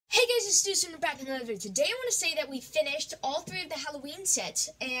Hey guys, it's Stu, and we're back in another video. Today I want to say that we finished all 3 of the Halloween sets,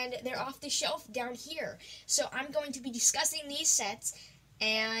 and they're off the shelf down here. So I'm going to be discussing these sets,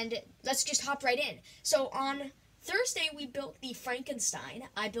 and let's just hop right in. So on Thursday we built the Frankenstein.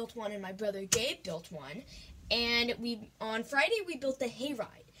 I built one and my brother Gabe built one. And on Friday we built the Hayride.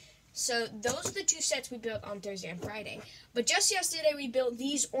 So those are the 2 sets we built on Thursday and Friday. But just yesterday we built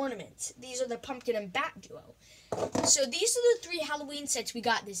these ornaments. These are the pumpkin and bat duo. So these are the 3 Halloween sets we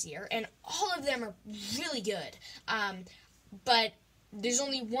got this year, and all of them are really good. But there's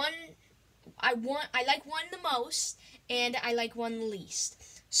only one I like one the most, and I like one the least.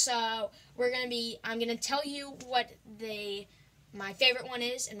 So I'm gonna tell you what my favorite one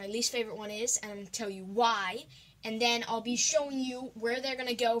is and my least favorite one is, and I'm gonna tell you why. And then I'll be showing you where they're going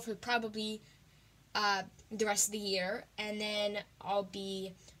to go for probably the rest of the year. And then I'll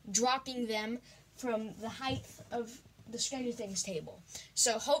be dropping them from the height of the Stranger Things table.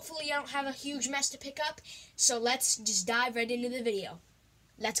 So hopefully I don't have a huge mess to pick up. So let's just dive right into the video.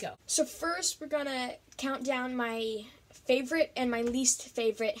 Let's go. So first we're going to count down my favorite and my least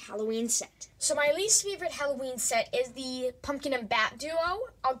favorite Halloween set. So my least favorite Halloween set is the pumpkin and bat duo.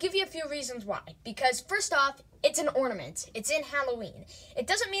 I'll give you a few reasons why. Because first off, it's an ornament. It's in Halloween. It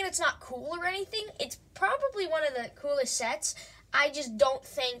doesn't mean it's not cool or anything. It's probably one of the coolest sets. I just don't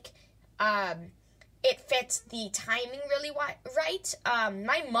think it fits the timing really right.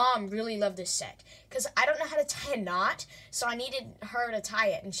 My mom really loved this set because I don't know how to tie a knot, so I needed her to tie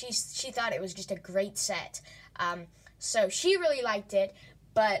it, and she thought it was just a great set. So she really liked it,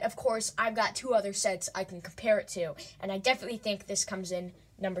 but of course I've got 2 other sets I can compare it to, and I definitely think this comes in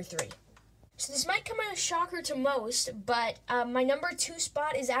number 3. So this might come as a shocker to most, but my number 2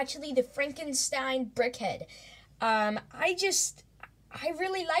 spot is actually the Frankenstein Brickhead. I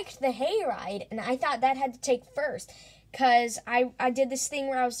really liked the Hayride, and I thought that had to take first, because I did this thing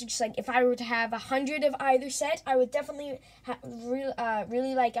where I was just like, if I were to have 100 of either set, I would definitely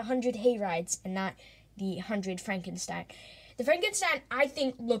really like 100 Hayrides, and not the 100 Frankenstein. The Frankenstein, I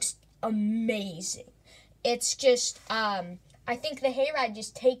think, looks amazing. It's just, I think the Hayride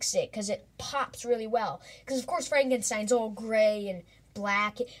just takes it because it pops really well. Because, of course, Frankenstein's all gray and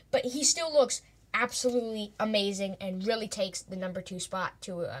black, but he still looks absolutely amazing and really takes the number 2 spot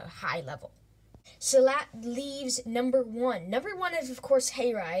to a high level. So that leaves number 1. Number 1 is, of course,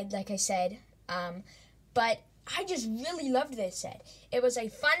 Hayride, like I said, but I just really loved this set. It was a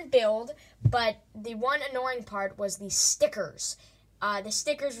fun build, but the one annoying part was the stickers. The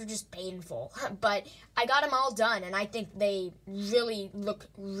stickers were just painful, but I got them all done, and I think they really look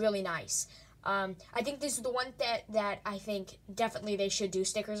really nice. I think this is the one that I think definitely they should do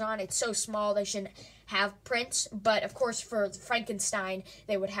stickers on. It's so small they shouldn't have prints, but of course for Frankenstein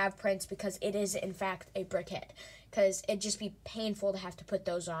they would have prints because it is in fact a brickhead. Because it'd just be painful to have to put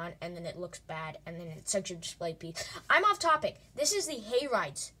those on, and then it looks bad, and then it's such a display piece. I'm off topic. This is the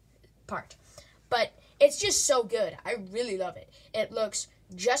Hayrides part, but it's just so good. I really love it. It looks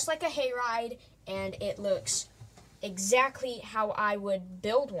just like a Hayride, and it looks exactly how I would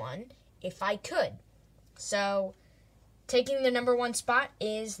build one if I could. So, taking the number 1 spot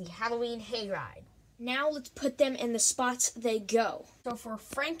is the Halloween Hayride. Now let's put them in the spots they go. So for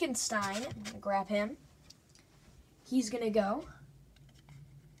Frankenstein, I'm going to grab him. He's going to go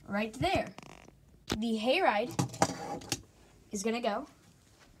right there. The Hayride is going to go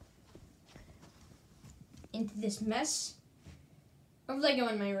into this mess of Lego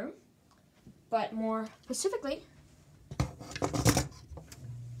in my room, but more specifically,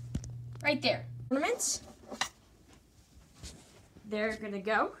 right there. Ornaments, they're going to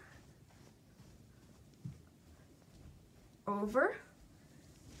go over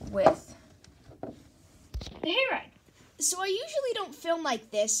with the Hayride. So I usually don't film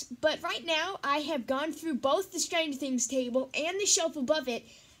like this, but right now I have gone through both the Stranger Things table and the shelf above it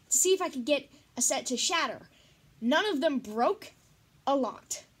to see if I could get a set to shatter. None of them broke a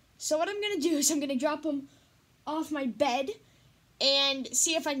lot. So what I'm going to do is I'm going to drop them off my bed and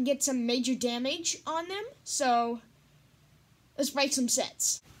see if I can get some major damage on them. So let's break some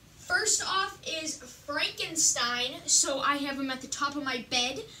sets. First off is Frankenstein. So I have him at the top of my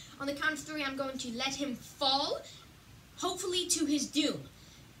bed. On the count of 3, I'm going to let him fall, hopefully to his doom.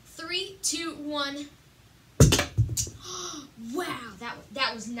 3, 2, 1. Wow,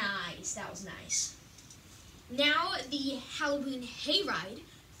 that was nice. That was nice. Now the Halloween Hayride.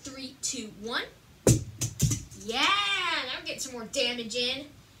 3, 2, 1. Yeah, now we're getting some more damage in.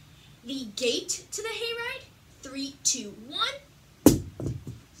 The gate to the Hayride. 3, 2, 1.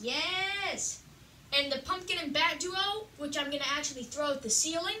 Yes. And the pumpkin and bat duo, which I'm going to actually throw at the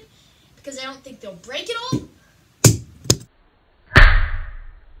ceiling because I don't think they'll break it all.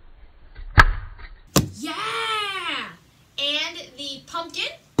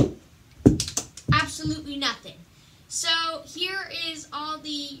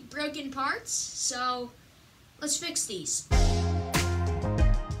 the broken parts, so let's fix these.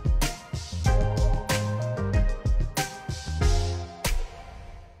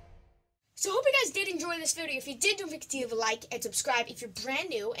 So I hope you guys did enjoy this video. If you did, don't forget to leave a like and subscribe if you're brand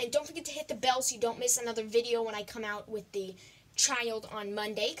new. And don't forget to hit the bell so you don't miss another video when I come out with the child on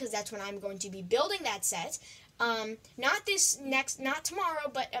Monday, because that's when I'm going to be building that set. Not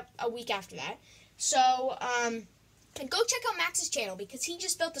tomorrow, but a week after that. So, and go check out Max's channel, because he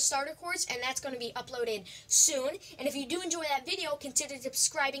just built the starter course, and that's going to be uploaded soon. And if you do enjoy that video, consider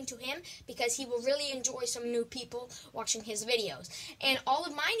subscribing to him, because he will really enjoy some new people watching his videos. And all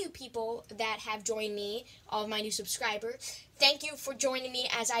of my new people that have joined me, all of my new subscribers, thank you for joining me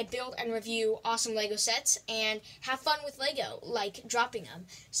as I build and review awesome Lego sets, and have fun with Lego, like dropping them.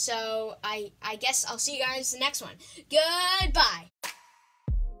 So I guess I'll see you guys in the next one. Goodbye!